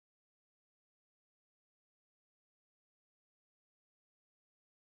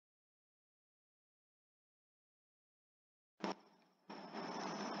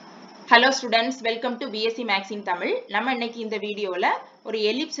Hello students, welcome to BSC MATHS in Tamil. நம்ம இன்னைக்கு இந்த வீடியோல ஒரு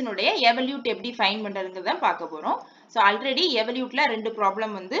ellipse-னுடைய evolute எப்படி ஃபைண்ட் பண்றதுங்கறத பார்க்க போறோம். So already evolute-ல ரெண்டு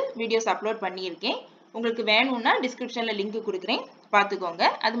ப்ராப்ளம் வீடியோஸ் அப்லோட் பண்ணியிருக்கேன். உங்களுக்கு வேணும்னா டிஸ்கிரிப்ஷன்ல லிங்க் கொடுக்கிறேன், பாத்துக்கோங்க.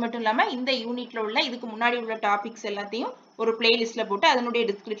 அது மட்டும் இல்லாம இந்த யூனிட்ல உள்ள இதுக்கு முன்னாடி உள்ள டாபிக்ஸ் எல்லாத்தையும் ஒரு பிளேலிஸ்ட்ல போட்டு அதனுடைய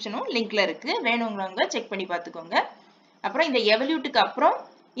டிஸ்கிரிப்ஷனும் லிங்க்ல இருக்கு. வேணும்ங்கறவங்க செக் பண்ணி பாத்துக்கோங்க. அப்புறம் இந்த evolute-க்கு அப்புறம்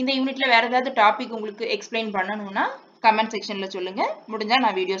இந்த யூனிட்ல வேற ஏதாவது டாபிக் உங்களுக்கு எக்ஸ்பிளைன் பண்ணனும்னா கமெண்ட் செக்ஷன்ல சொல்லுங்க, முடிஞ்சா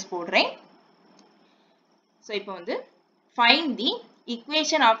நான் வீடியோஸ் போடுறேன். சோ இப்போ find the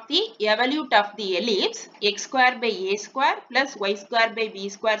equation of the evolute of the ellipse x square by a square plus y square by b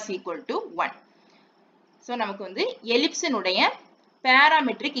square is equal to 1. So நமக்கு ellipse னுடைய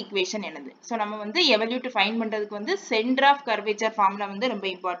parametric equation என்னது? So நம்ம evolute find பண்றதுக்கு center of curvature formula ரொம்ப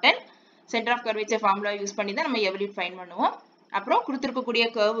important. center of curvature formula use பண்ணி தான் நம்ம evolute find பண்ணுவோம். அப்புறம் கொடுத்திருக்கக்கூடிய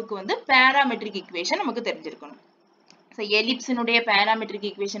curveக்கு parametric equation நமக்கு தெரிஞ்சிருக்கணும். So, ellipse னுடைய parametric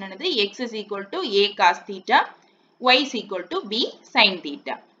equation என்னது? X is equal to a cos theta, y is equal to b sin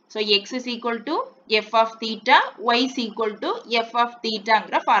theta. So, x is equal to f of theta, y is equal to f of theta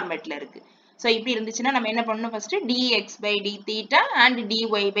ங்கற ஃபார்மட்ல இருக்கு. So, இப்படி இருந்துச்சுன்னா நம்ம என்ன பண்ணணும்? first dx by d theta and dy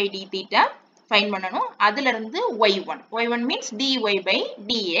by d theta find பண்ணனும். அதில இருந்து y1 means dy by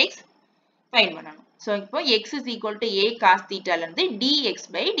dx find பண்ணனும். So, இப்போ x is equal to a cos theta ல இருந்து dx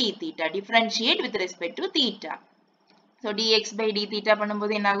by d theta differentiate with respect to theta. So, dx by d theta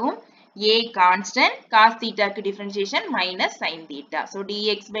பண்ணும்போது என்னாகும்? A constant, cos theta க்கு differentiation minus sin theta. So,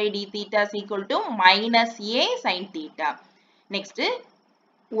 dx by d theta is equal to minus a sin theta. Next,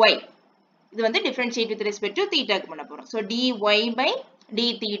 y. இது differentiate with respect to theta க்கு பண்ண போறோம். So, dy by d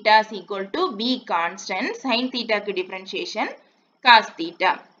theta is equal to b constant, sin theta க்கு differentiation cos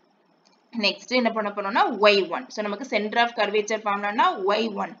theta. Next, என்ன பண்ண போறோம்னா y1. So, நமக்கு center of curvature formula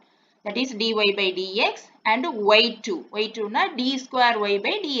y1. That is dy by dx and y2. y2 na d square y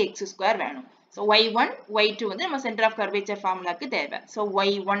by dx square வேணும். So, y1, y2 நம்ம center of curvature formula க்கு தேவை. So,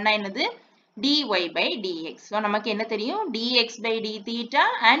 y1 na என்னது? dy by dx. So, நமக்கு என்ன தெரியும்? dx by d theta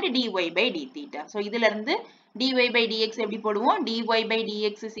and dy by d theta. So, இதில இருந்து dy by dx எப்படி போடுவோம்? dy by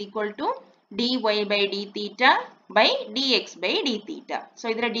dx is equal to dy by d theta by dx by d theta. So,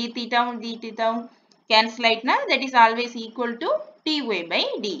 இதில d theta d theta cancel ஆயிட்டுனா that is always equal to dy by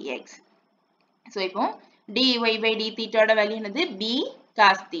dx. So, இப்போ dy by d theta ஓட value என்னது? b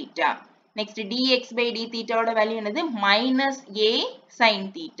cos theta. Next, dx by d theta ஓட value என்னது? minus a sin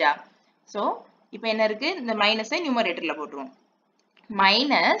theta. So, இப்போ என்ன இருக்கு? இந்த மைனஸை நியூமரேட்டர்ல போட்டுருவோம்.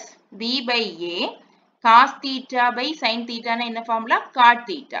 minus b by a cos theta by sin theta னா என்ன formula? cot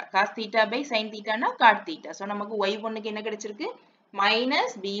theta. cos theta by sin theta னா cot theta. So, நமக்கு y1 க்கு என்ன கிடைச்சிருக்கு?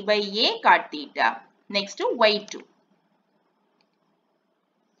 minus b by a cot theta. Next, y2.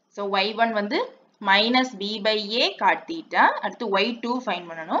 So, y1 minus b by a cot theta. அடுத்து y2 find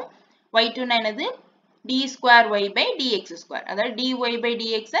பண்ணனும். y2 னா என்னது? d square y by dx square. அதாவது dy by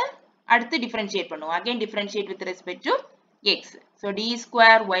dx அடுத்து differentiate பண்ணுவோம். Again differentiate with respect to x. So, d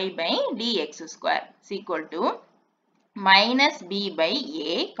square y by dx square is equal to minus b by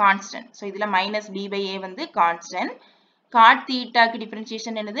a constant. So, இதில minus b by a constant. Cot theta க்கு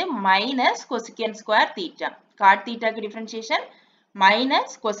differentiation என்னது? minus cosecant square theta. Cot theta க்கு differentiation minus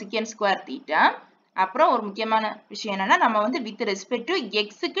cosecant square theta. அப்புறம் ஒரு முக்கியமான விஷயம் என்னன்னா நம்ம with respect to x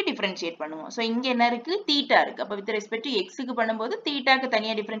க்கு differentiate பண்ணுவோம். So, இங்க என்ன இருக்கு? theta இருக்கு. அப்ப with respect to x க்கு பண்ணும்போது theta க்கு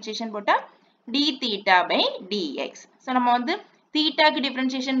தனியா differentiation போட்டா d theta by dx. So, நம்ம theta க்கு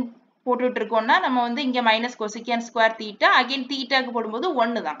differentiation போட்டுட்டு இருக்கோம்னா நம்ம இங்க minus cosecant square theta, again theta க்கு போடும்போது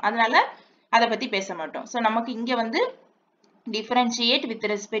 1 தான். அதனால அத பத்தி பேச மாட்டோம். So, நமக்கு இங்க differentiate with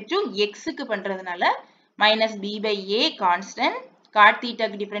respect to x க்கு பண்றதுனால minus b by a constant, cot theta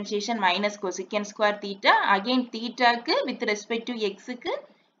க்கு differentiation minus cosecant square theta, again theta க்கு with respect to x க்கு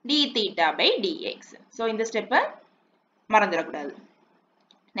d theta by dx. So, இந்த ஸ்டெப்பை மறந்துடக்கூடாது.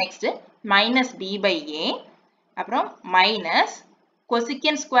 Next, minus b by a அப்புறம் minus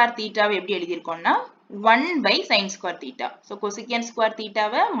cosecant square theta எப்படி எழுதியிருக்கோம்னா 1 by sin square theta. So, cosecant square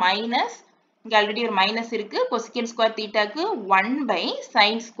theta minus, இங்க already ஒரு minus இருக்கு, cosecant square theta க்கு 1 by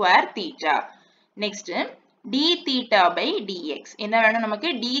sin square theta. Next, d theta by dx. என்ன வேணும் நமக்கு?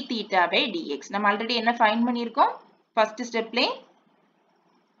 d theta by dx. நம்ம already என்ன ஃபைண்ட் பண்ணியிருக்கோம்? ஃபர்ஸ்ட் ஸ்டெப்ல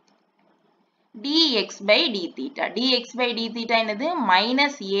dx by d theta. dx by d theta என்னது?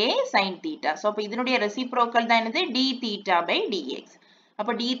 minus a sin theta. So, அப்ப இதனுடைய reciprocal தான் என்னது? d theta by dx.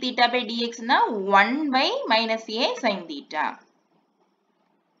 அப்ப d theta by dx னா 1 by minus a sin theta.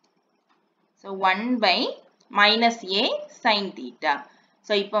 So, 1 by minus a sin theta.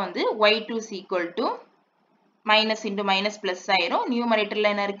 So, இப்போ y2 is equal to minus into minus plus ஆயிரும். நியூமரேட்டர்ல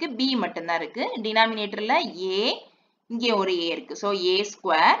என்ன இருக்கு? b மட்டும்தான் இருக்கு. டினாமினேட்டர்ல a இங்கே ஒரு a இருக்கு. So a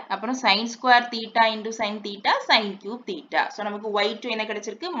square அப்புறம் sin square theta into sin theta sin cube theta. So நமக்கு y2 என்ன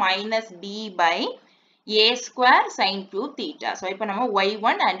கிடைச்சிருக்கு? minus b by a square sin cube theta. So இப்போ நம்ம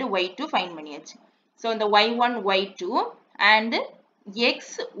y1 and y2 find பண்ணியாச்சு. So இந்த y1 y2 and x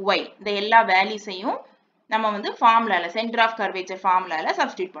y இந்த எல்லா வேல்யூஸையும் நம்ம வந்து ஃபார்முலால center of curvature ஃபார்முலால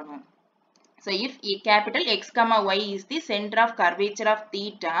substitute பண்ணுவோம். So if a capital X comma y is the center of curvature of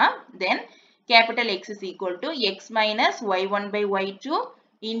theta, then capital X is equal to x minus y1 by y2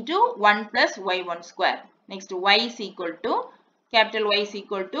 into 1 plus y1 square. Next y is equal to capital Y is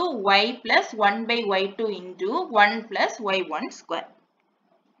equal to y plus 1 by y2 into 1 plus y1 square.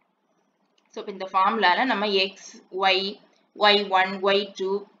 So in the formula நம்ம x, y, y1, y2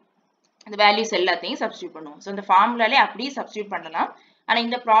 the values எல்லாத்தையும் substitute பண்ணுவோம். So இந்த formulaலே அப்படியே substitute பண்ணலாம். ஆனா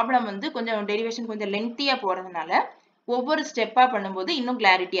இந்த problem வந்து கொஞ்சம் டெரிவேஷன் கொஞ்சம் லென்த்தியா போறதுனால ஒவ்வொரு ஸ்டெப்பா பண்ணும்போது இன்னும்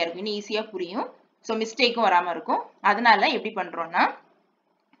கிளாரிட்டியா இருக்கும், இன்னும் ஈஸியா புரியும். ஸோ மிஸ்டேக்கும் வராம இருக்கும். அதனால எப்படி பண்றோம்னா,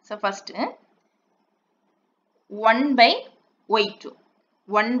 so first 1 by y2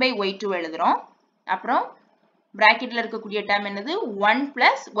 1 by y2 எழுதுறோம். அப்புறம் பிராக்கெட்ல இருக்கக்கூடிய டேர்ம் என்னது? 1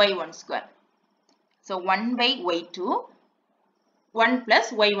 plus y1 square. So 1 by y2 1 plus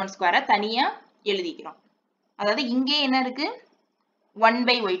y1 square தனியா எழுதிக்கிறோம். அதாவது இங்கே என்ன இருக்கு? 1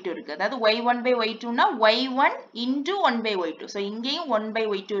 by y2 இருக்கு. அதாவது y1 by y2 னா y1 into 1 by y2. So இங்கேயும் 1 by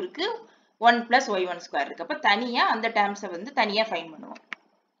y2 இருக்கு, 1 plus y1 square இருக்கு. அப்ப தனியா அந்த டேர்ம்ஸை வந்து தனியா ஃபைண்ட் பண்ணுவோம்.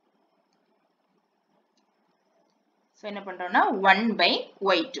 So என்ன பண்றோம்னா 1 by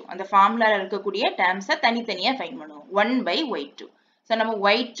y2 அந்த ஃபார்முலால இருக்கக்கூடிய டேர்ம்ஸை தனித்தனியா ஃபைண்ட் பண்ணுவோம். 1 by y2. So நம்ம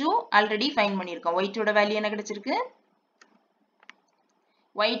y2 ஆல்ரெடி ஃபைண்ட் பண்ணியிருக்கோம். y2 ஓட வேல்யூ என்ன கிடைச்சிருக்கு?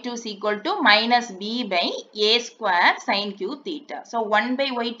 y2 is equal to minus b by a square sin cube theta. So 1 by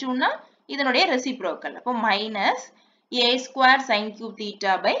y2 னா இதனுடைய reciprocal. அப்போ minus a square sin cube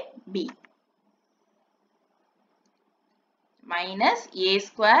theta by b. Minus a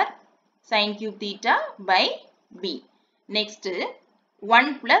square sin cube theta by b. Next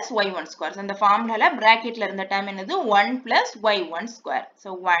 1 plus y1 square. So இந்த ஃபார்முலால பிராக்கெட்ல இருந்த term என்னது? 1 plus y1 square. So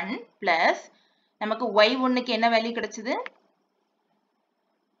 1 plus நமக்கு y1 க்கு என்ன value கிடைச்சது?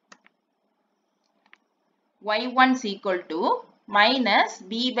 y1 is equal to minus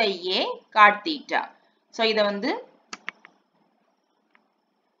b by a cot theta. So இத வந்து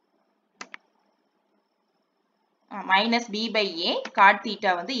minus b by a cot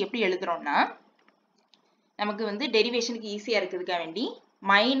theta வந்து எப்படி எழுதுறோம்னா, நமக்கு வந்து டெரிவேஷனுக்கு ஈஸியா இருக்கிறதுக்காக வேண்டி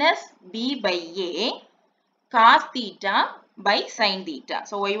minus b by a cos theta by sin theta.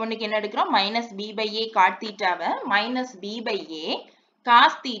 So y1 க்கு என்ன எடுக்கிறோம்? minus b by a cot theta why minus b by a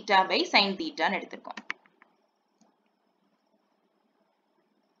cos theta by sin theta ன்னு எடுத்துக்கோம்.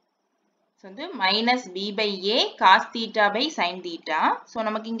 So வந்து minus b by a cos theta by sin theta. So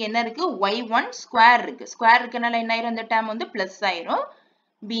நமக்கு இங்க என்ன இருக்கு? y1 square இருக்கு. Square இருக்கனால என்ன ஆயிரும்? அந்த டேர்ம் வந்து plus ஆயிரும்.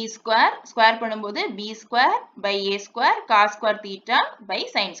 b square square பண்ணும்போது b square by a square cos square theta by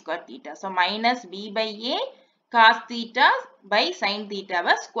sin square theta. So minus b by a cos theta by sin theta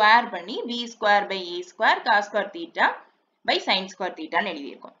why square பண்ணி b square by a square cos square theta by sin square theta ன்னு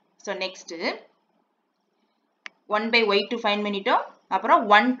எழுதியிருக்கோம். So next 1 by y2 find பண்ணிட்டோம். அப்புறம்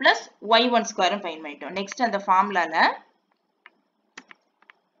 1 plus y1 square find பண்ணிட்டோம். Next அந்த ஃபார்முலால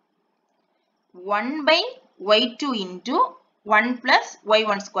 1 by y2 into 1 plus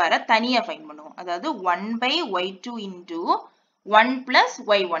y1 square தனியா find பண்ணுவோம். அதாவது 1 by y2 into 1 plus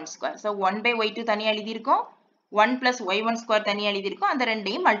y1 square. So 1 by y2 தனியா எழுதியிருக்கோம், 1 plus y1 square தனியா எழுதியிருக்கோம். அந்த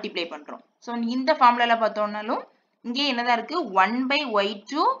ரெண்டையும் மல்டிப்ளை பண்றோம். So இந்த ஃபார்முலால பார்த்தோம்னாலும் இங்கே என்னதான் இருக்கு? 1 by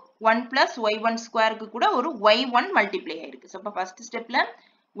y2 1 plus y1 square க்கு கூட ஒரு y1 multiply ஆயிருக்கு. So அப்ப first stepல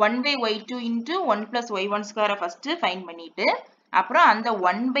 1 by y2 into 1 plus y1 square first find பண்ணிட்டு, அப்புறம் அந்த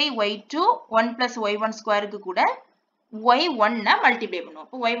 1 by y2 1 plus y1 square க்கு கூட y1 ன multiply பண்ணுவோம்.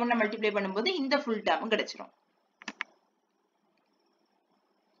 அப்போ y1 ன multiply பண்ணும்போது இந்த full term கிடைச்சிரும்.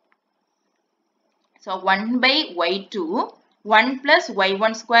 So 1 by y2 1 plus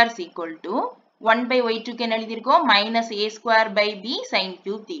y1 square is equal to 1 by y2 க்கு என்ன எழுதியிருக்கோம்? minus a square by b sin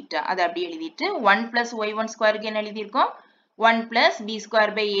cube theta. அதை அப்படி எழுதிட்டு 1 plus y1 square க்கு என்ன எழுதியிருக்கோம்? 1 plus b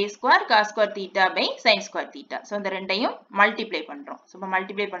square by a square cos square theta by sin square theta. So இந்த ரெண்டையும் மல்டிப்ளை பண்றோம். So இப்போ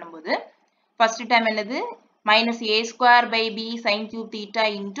மல்டிப்ளை பண்ணும்போது first term என்னது? minus a square by b sin cube theta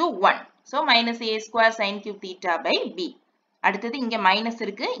into 1. So minus a square sin cube theta by b. அடுத்தது இங்க minus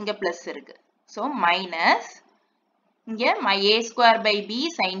இருக்கு, இங்க plus இருக்கு. So minus இங்க a square by b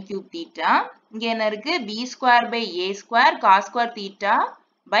sin cube theta. இங்க என்ன இருக்கு? b square by a square cos square theta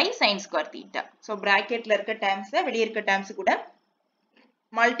by sin square theta. So bracketல இருக்க terms வெளிய இருக்க terms கூட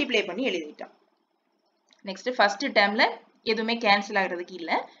multiply பண்ணி எழுதிட்டோம். Next first termல எதுவுமே cancel ஆகிறதுக்கு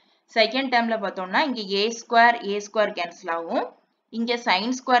இல்ல. செகண்ட் டேர்ம்ல பார்த்தோம்னா இங்க a ஸ்கொயர் கேன்சல் ஆகும். இங்க sin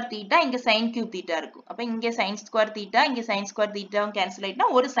ஸ்கொயர் தீட்டா இங்க sin கியூப் தீட்டா இருக்கும். அப்ப இங்க sin ஸ்கொயர் தீட்டா இங்க sin ஸ்கொயர் தீட்டாவும் கேன்சல் ஆயிட்டா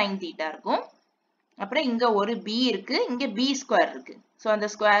ஒரு sin தீட்டா இருக்கும். அப்புறம் இங்க ஒரு b இருக்கு, இங்க b ஸ்கொயர் இருக்கு. சோ அந்த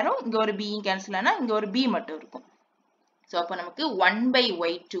ஸ்கொயரும் இங்க ஒரு b கேன்சல் ஆனா இங்க ஒரு b மட்டும் இருக்கும். சோ அப்ப நமக்கு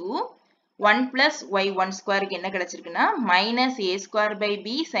 1/y2 1 plus y1 ஸ்கொயருக்கு என்ன கிடைச்சிருக்குன்னா minus a square by b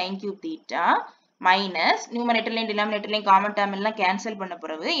sin cube theta minus நியூமரேட்டர்லையும் டினாமினேட்டர்லையும் common term எல்லாம் கேன்சல் பண்ண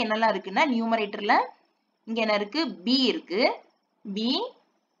பிறகு என்னெல்லாம் இருக்குன்னா நியூமரேட்டர்ல இங்க என்ன இருக்கு b இருக்கு, b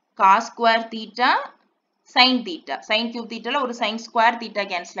cos square theta sin theta sin cube thetaல ஒரு sin square theta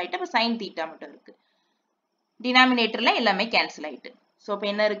கேன்சல் ஆயிட்டு அப்ப sin theta மட்டும் இருக்கு. டினாமினேட்டர்ல எல்லாமே கேன்சல் ஆயிட்டு. சோ அப்ப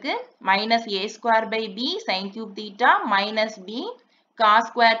என்ன இருக்கு minus a square by b sin cube theta minus b cos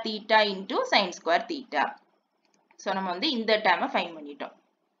square theta into sin square theta. So நம்ம வந்து இந்த டேர்மை ஃபைண்ட் பண்ணிட்டோம்.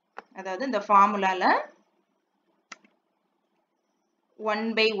 அதாவது இந்த ஃபார்முலால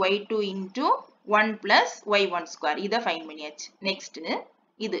 1/y2 into 1 plus y1 square இத ஃபைண்ட் பண்ணியாச்சு. நெக்ஸ்ட்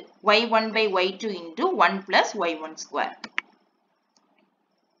இது y1/y2 into 1 plus y1 square.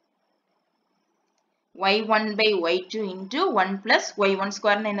 y1/y2 into 1 plus y1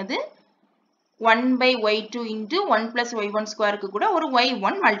 square என்னது 1/y2 into 1 plus y1 square க்கு கூட ஒரு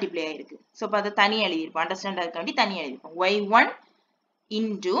y1 மல்டிப்ளை ஆயிருக்கு. சோ அப்ப அத தனியா எழுதிருப்போம். அண்டர்ஸ்டாண்ட் ஆகிறதுக்காண்டி தனியா எழுதிருப்போம். y1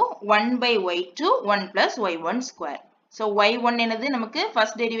 into 1/y2 1 plus y1 square. So y1 என்னது நமக்கு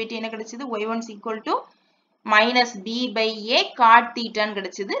first derivative என்ன கிடைச்சது y1 is equal to minus b by a cot theta ன்னு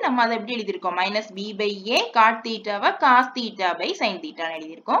கிடைச்சது. நம்ம அதை எப்படி எழுதிருக்கோம் minus b by a cot theta வ cos theta by sin theta ன்னு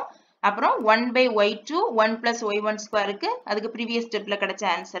எழுதிருக்கோம். அப்புறம் 1/y2 1 plus y1 square க்கு அதுக்கு previous stepல கிடைச்ச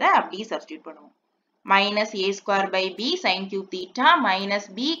ஆன்சரை அப்படியே சப்ஸ்டிட்யூட் பண்ணுவோம். minus a square by b sin cube theta minus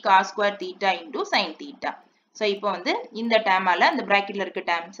b cos square theta into sin theta. So இப்போ வந்து இந்த டேர்மால இந்த பிராக்கெட்ல இருக்க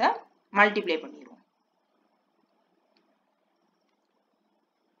டேர்ம்ஸை மல்டிப்ளை பண்ணிடுவோம்.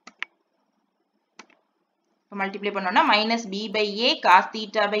 மல்டிப்ளை பண்ணோம்னா minus b by a cos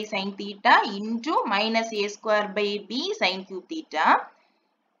theta by sin theta into minus a square by b sin cube theta.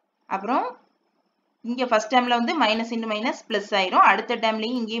 அப்புறம் இங்க first டேர்ம்ல வந்து மைனஸ் இன்டு மைனஸ் பிளஸ் ஆயிரும். அடுத்த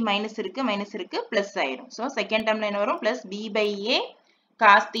டேர்ம்லயும் இங்கேயும் மைனஸ் இருக்கு பிளஸ் ஆயிரும். சோ செகண்ட் டேர்ம்ல என்ன வரும் plus b by a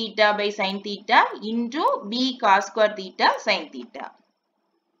cos theta by sin theta into b cos square theta sin theta.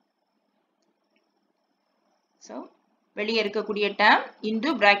 So வெளியே இருக்கக்கூடிய டேர்ம்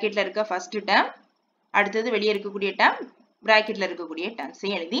இன்டு பிராக்கெட்ல இருக்க ஃபர்ஸ்ட் டேர்ம், அடுத்தது வெளியே இருக்கக்கூடிய டேர்ம் பிராக்கெட்ல இருக்கக்கூடிய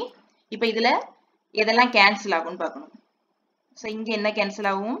டேர்ம்ஸையும் எழுதி இப்போ இதுல எதெல்லாம் கேன்சல் ஆகும்னு பார்க்கணும். சோ இங்க என்ன கேன்சல்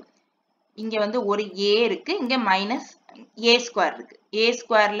ஆகும் இங்க வந்து ஒரு a இருக்கு, இங்க மைனஸ் a ஸ்கொயர் இருக்கு. a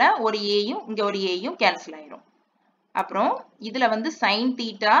ஸ்கொயர்ல ஒரு aயும் இங்க ஒரு aயும் கேன்சல் ஆயிரும். அப்புறம் இதுல வந்து sin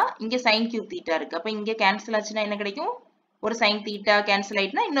theta இங்க sin cube theta இருக்கு. அப்ப இங்க கேன்சல் ஆச்சுன்னா என்ன கிடைக்கும் ஒரு sin theta கேன்சல்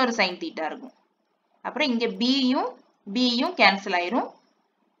ஆயிட்டுனா இன்னொரு sin theta இருக்கும். அப்புறம் இங்க b-யும் கேன்சல் ஆயிரும்.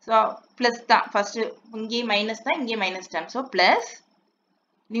 சோ பிளஸ் தான் ஃபர்ஸ்ட் இங்கே மைனஸ் தான் இங்கே minus term. So plus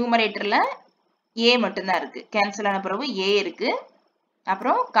நியூமரேட்டர்ல a மட்டும் தான் இருக்கு. கேன்சல் ஆன பிறகு a இருக்கு.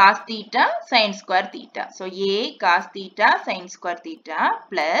 அப்புறம் cos theta sin square theta. So a cos theta sin square theta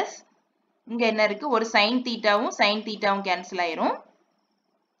plus இங்க என்ன இருக்கு ஒரு sin thetaவும் கேன்சல் ஆயிரும்.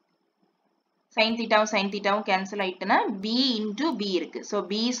 sin thetaவும் cancel ஆயிட்டுனா b into b இருக்கு. So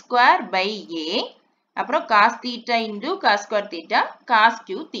b square by a அப்புறம் cos theta into cos square theta cos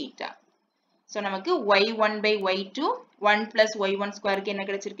cube theta. So நமக்கு y1/y2 1 plus y1 square க்கு என்ன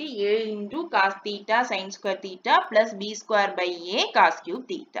கிடைச்சிருக்கு a into cos theta sin square theta plus b square by a cos cube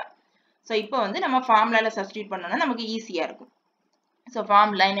theta. So இப்போ வந்து நம்ம ஃபார்முலால substitute பண்ணோம்னா நமக்கு ஈஸியா இருக்கும். So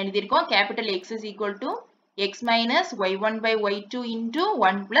ஃபார்முலா என்ன எழுதிருக்கோம் capital X is equal to x minus y1/y2 into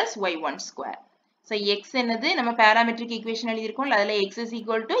 1 plus y1 square. So x என்னது நம்ம parametric equation எழுதிருக்கோம்ல அதுல x is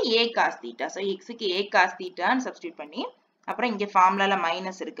equal to a cos theta. So x க்கு a cos theta ன்னு சப்ஸ்டிட்யூட் பண்ணி அப்புறம் இங்க ஃபார்முலால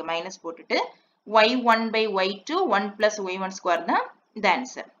minus இருக்கு, மைனஸ் போட்டுட்டு y1/y2 1 plus y1 square தான் இந்த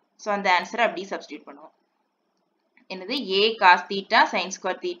ஆன்சர். சோ அந்த ஆன்சரை அப்படியே சப்ஸ்டிட்யூட் பண்ணுவோம். என்னது a cos theta sin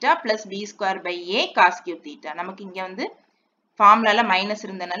square theta plus b square by a cos cube theta. நமக்கு இங்க வந்து ஃபார்முலால மைனஸ்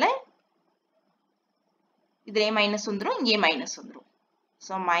இருந்தனால இதுலயே மைனஸ் வந்துரும், இங்கே மைனஸ் வந்துரும்.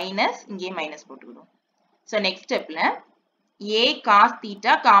 சோ மைனஸ் இங்கே மைனஸ் போட்டுக்கிடுவோம். சோ நெக்ஸ்ட் ஸ்டெப்ல a cos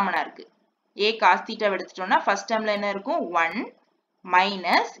theta காமனா இருக்கு. a cos theta எடுத்துட்டோம்னா ஃபர்ஸ்ட் டேர்ம்ல என்ன இருக்கும் 1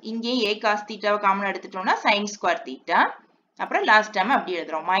 மைனஸ் இங்கே a cos theta காமனா எடுத்துட்டோம்னா sin square theta. அப்புறம் லாஸ்ட் டேர்ம் அப்படி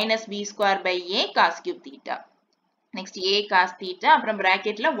எழுதுறோம் minus b square by a cos cube theta. Next a cos theta அப்புறம்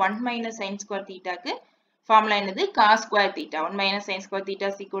பிராக்கெட்ல 1 minus sin square theta க்கு ஃபார்முலா என்னது cos square theta. 1 minus sin square theta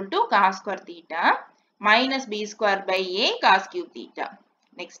is equal to cos square theta minus b square by a cos cube theta.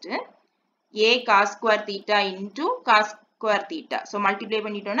 Next a cos square theta into cos square theta. So multiply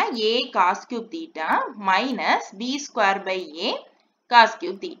பண்ணிட்டோம்னா a cos cube theta minus b square by a cos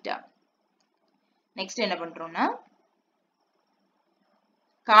cube theta. Next என்ன பண்றோம்னா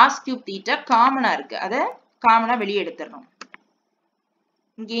cos cube theta காமனா இருக்கு. அத காமனா வெளிய எடுத்துறோம்.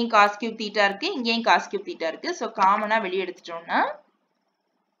 இங்கேயும் cos cube theta இருக்கு, இங்கேயும் cos cube theta இருக்கு. சோ காமனா வெளிய எடுத்துட்டோம்னா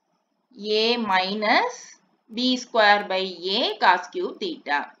a minus b square by a cos cube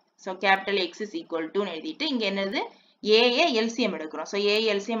theta. So capital X is equal to எழுதிட்டு இங்க என்னது a LCM எடுக்கிறோம். So a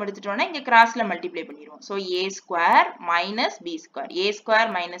LCM எடுத்துட்டோம்னா இங்க crossல multiply பண்ணிடுவோம். So a square minus b square. a square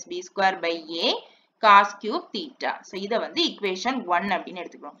minus b square by a cos cube theta. So இத வந்து equation 1 அப்படின்னு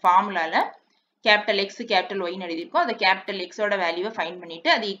எடுத்துக்கிறோம். ஃபார்முலால capital X capital Y ன்னு எழுதிருக்கோம். அந்த capital X ஓட வேல்யூவை ஃபைண்ட்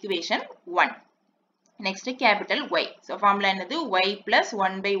பண்ணிட்டு அது equation 1. Next capital Y. So formula என்னது y plus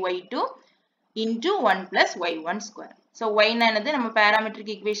 1 by y2 into 1 plus y1 square. So y என்னது நம்ம parametric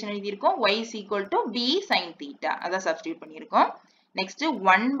equation எழுதியிருக்கோம். y is equal to b sin theta. அத substitute பண்ணியிருக்கோம். Next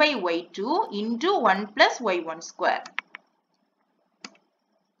 1 by y2 into 1 plus y1 square.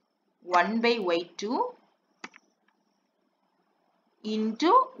 1 by y2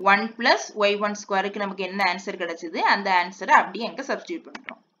 into 1 plus y1 square க்கு நமக்கு என்ன answer கிடைச்சது அந்த ஆன்சரை அப்படியே அங்க substitute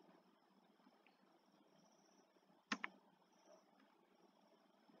பண்றோம்.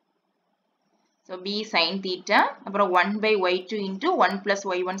 So b sin theta அப்புறம் 1 by y2 into 1 plus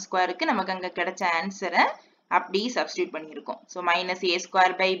y1 square க்கு நமக்கு அங்க கிடைச்ச ஆன்சரை அப்படி substitute பண்ணியிருக்கோம். So minus a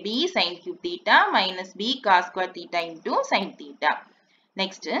square by b sin cube theta minus b cos square theta into sin theta.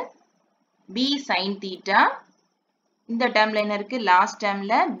 Next b sin theta இந்த termல என்ன இருக்கு last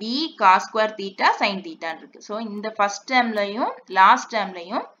termல b cos square theta sin theta இருக்கு. So இந்த first termலயும் last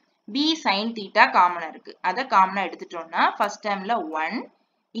termலயும் b sin theta காமனா இருக்கு. அத காமனா எடுத்துட்டோம்னா first termல 1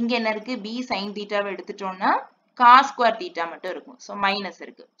 இங்க என்ன இருக்கு b sin theta வை எடுத்துட்டோம்னா cos square theta மட்டும் இருக்கும். So minus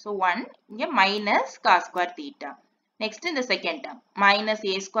இருக்கு. So 1 இங்க minus cos square theta. Next இந்த second term minus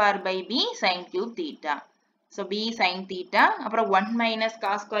a square by b sin cube theta. So b sin theta அப்புறம் 1 minus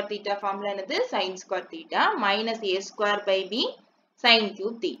cos square theta formula என்னது sin square theta minus a square by b sin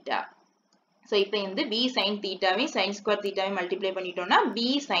cube theta. So இப்போ இந்த b sin theta வை sin square theta வை multiply பண்ணிட்டோம்னா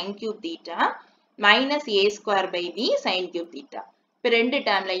b sin cube theta minus a square by b sin cube theta. இப்போ ரெண்டு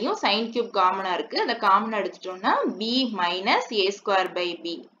டேர்ம்லயும் sin cube காமனா இருக்கு. அத காமனா எடுத்துட்டோம்னா b minus a square by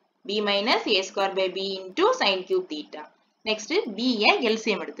b. b minus a square by b into sin cube theta. Next b ய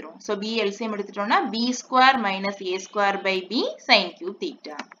LCM எடுத்துறோம். So b LCM எடுத்துட்டோம்னா b square minus a square by b sin cube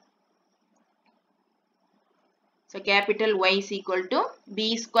theta. So capital Y is equal to b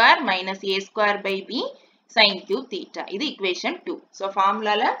square minus a square by b sin cube theta. இது equation 2. So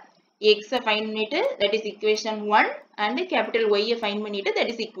formulaல x find பண்ணிட்டு that is equation 1 and capital Y find பண்ணிட்டு that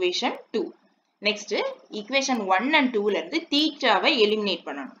is equation 2. Next equation 1 and 2ல இருந்து theta வை eliminate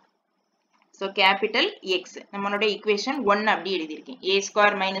பண்ணனும். So capital X நம்மளோட equation 1 அப்படி எழுதியிருக்கேன். a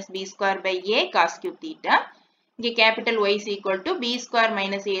square minus b square by a cos cube theta. இங்க capital Y is equal to b square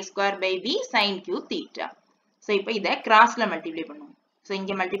minus a square by b sin cube theta. So இப்போ இத crossல multiply பண்ணுவோம். So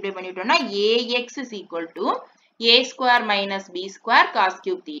இங்க multiply பண்ணிட்டோம்னா ax is equal to a square minus b square cos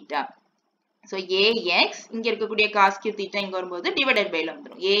cube theta. So ax இங்க இருக்கக்கூடிய cos cube theta இங்க வரும்போது divided by ல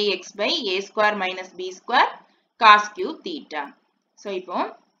வந்துரும். ax by a square minus b square cos cube theta. So இப்போ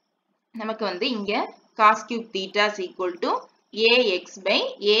நமக்கு வந்து இங்க cos cube theta is equal to ax by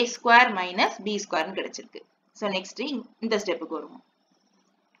a square minus b square ன்னு கிடைச்சிருக்கு. So next இந்த ஸ்டெப்புக்கு வருவோம்.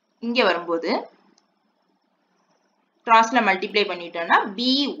 இங்க வரும்போது crossல multiply பண்ணிட்டோம்னா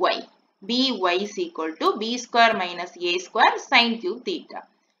by is equal to b square minus a square sin cube theta.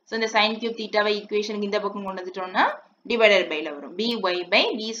 So இந்த sin cube theta வை equation இந்த பக்கம் கொண்டு வந்துட்டோம்னா divided by ல வரும். by by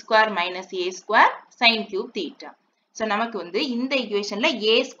b square minus a square sin cube theta. So நமக்கு வந்து இந்த equationல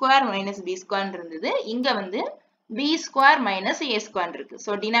a square minus b square இருந்தது. இங்க வந்து b square minus a square இருக்கு.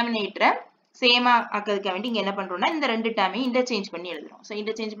 So denominator சேம் ஆக்கிறதுக்கு வேண்டி இங்க என்ன பண்றோம்னா இந்த ரெண்டு டேர்மையும் இன்டர்சேஞ்ச் பண்ணி எழுதுறோம். So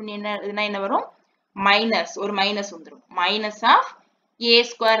இன்டர்சேஞ்ச் பண்ணி என்ன வரும் மைனஸ் ஒரு மைனஸ் வந்துரும். Minus of a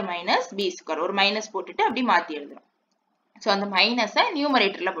square minus b square ஒரு மைனஸ் போட்டுட்டு அப்படி மாத்தி எழுதுறோம். So அந்த மைனஸை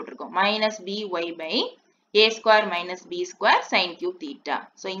நியூமரேட்டர்ல போட்டிருக்கோம். minus by by a square minus b square sin cube theta.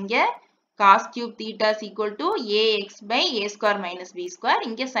 So இங்க cos cube theta is equal to ax by a square minus b square.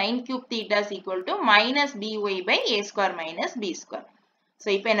 இங்க sin cube theta is equal to minus by by a square minus b square. So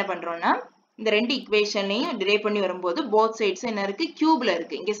இப்போ என்ன பண்றோம்னா இந்த ரெண்டு equationலையும் derive பண்ணி வரும்போது both sides என்ன இருக்கு cubeல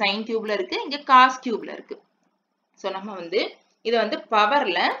இருக்கு. இங்க sin cubeல இருக்கு, இங்க cos cubeல இருக்கு. So நம்ம வந்து இத வந்து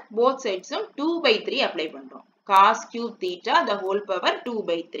பவர்ல both sidesம் 2/3 அப்ளை பண்றோம். cos cube theta the whole power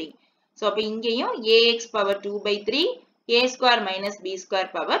 2/3. So அப்ப இங்கேயும் ax power 2/3 a square minus b square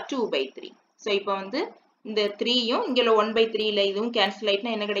power 2/3. So இப்போ வந்து இந்த 3யும் இங்க 1/3 ல இதுவும் cancel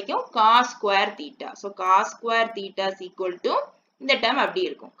ஆயிட்டுனா என்ன கிடைக்கும் cos square theta. So cos square theta is equal to இந்த term அப்படி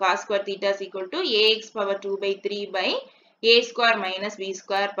இருக்கும். cos square theta is equal to ax power 2/3 by a square minus b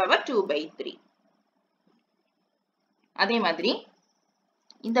square power 2 by 3. அதே மாதிரி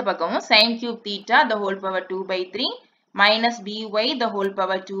இந்த பக்கமும் sin cube theta the whole power 2 by 3 minus by the whole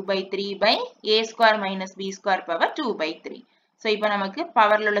power 2 by 3 by a square minus b square power 2 by 3. So, இப்போ நமக்கு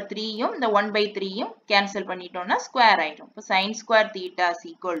பவர்ல உள்ள 3யும் இந்த 1 by 3யும் cancel பண்ணிட்டோம்னா square ஆயிடும். இப்போ sin square theta is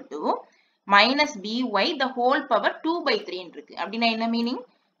equal to minus by the whole power 2 by 3 இருக்கு. அப்படின்னா என்ன meaning?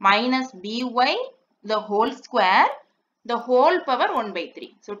 minus by the whole square the whole power 1 by 3.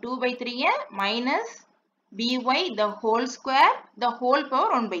 So, 2 by 3 minus by the whole square the whole power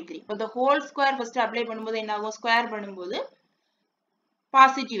 1 by 3. இப்போ the whole square first apply பண்ணும்போது என்ன ஆகும்? Square பண்ணும்போது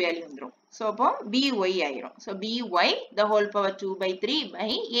positive value வந்துரும். So, அப்போ by ஆயிரும். So, by the whole power 2 by 3 by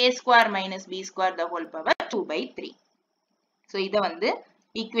a square minus b square the whole power 2 by 3. So, இதை வந்து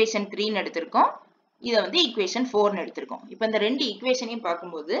equation 3 எடுத்திருக்கோம். இதை வந்து equation 4 எடுத்திருக்கோம். இப்போ இந்த ரெண்டு equationையும்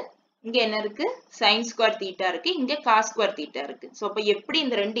பார்க்கும்போது இங்க என்ன இருக்கு? sin square theta இருக்கு. இங்க cos square theta இருக்கு. So, அப்போ எப்படி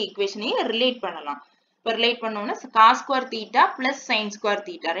இந்த ரெண்டு equationையும் ரிலேட் பண்ணலாம்? இப்போ ரிலேட் பண்ணோம்னா cos square theta plus sin square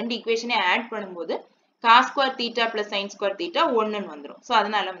theta ரெண்டு equationையும் ஆட் பண்ணும்போது cos square theta plus sin square theta 1 ன்னு வந்துரும். So,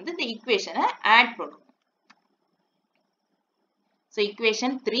 அதனால வந்து இந்த equationை ஆட் பண்ணுவோம். So,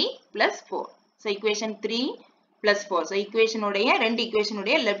 equation 3 plus 4. So, equation 3 plus 4. So, equation உடைய ரெண்டு equation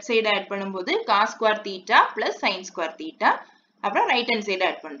உடைய left side ஆட் பண்ணும்போது cos square theta plus sin square theta அப்புறம் right hand side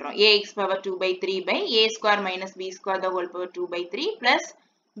ஆட் பண்றோம். ax power 2 by 3 by a square minus b square the whole power 2 by 3 plus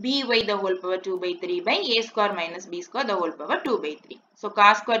by the whole power 2 by 3 by a square minus b square the whole power 2 by 3. So,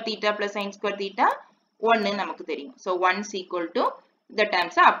 cos square theta plus sin square theta 1 நமக்கு தெரியும். So, 1 is equal to the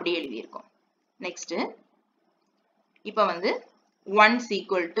terms அப்படியே எழுதியிருக்கோம். Next, இப்போ வந்து 1 is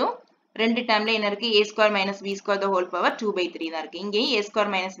equal to ரெண்டு termல என்ன இருக்கு? a square minus b square the whole power 2 by 3 தான் இருக்கு. இங்கே a square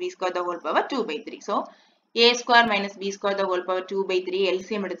minus b square the whole power 2 by 3. So, a square minus b square the whole power 2 by 3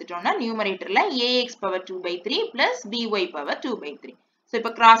 LCM எடுத்துட்டோம்னா numeratorல ax power 2 by 3 plus by power 2 by 3. So,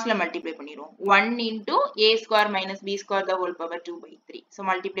 இப்போ crossல multiply பண்ணிடுவோம். 1 into a square minus b square the whole power 2 by 3. So,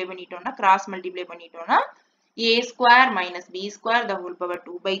 multiply பண்ணிட்டோம்னா cross multiply பண்ணிட்டோம்னா a square minus b square the whole power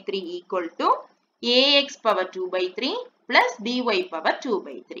 2 by 3 equal to ax power 2 by 3 plus by power 2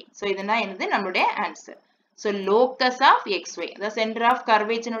 by 3. So, இதுதான் என்னது நம்மளுடைய answer. So, locus of xy. The center of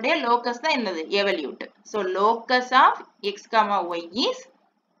curvature உடைய locus தான் என்னது? Evolute. So, locus of x, y is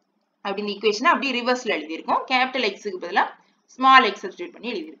அப்படி இந்த equation அப்படி reverseல எழுதியிருக்கோம். capital X க்கு பதிலா small x substitute பண்ணி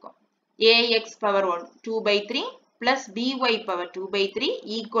எழுதியிருக்கோம். ax power 2 by 3 plus by power 2 by 3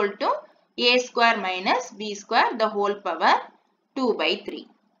 equal to a square minus b square the whole power 2 by 3.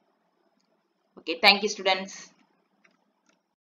 Okay, thank you students.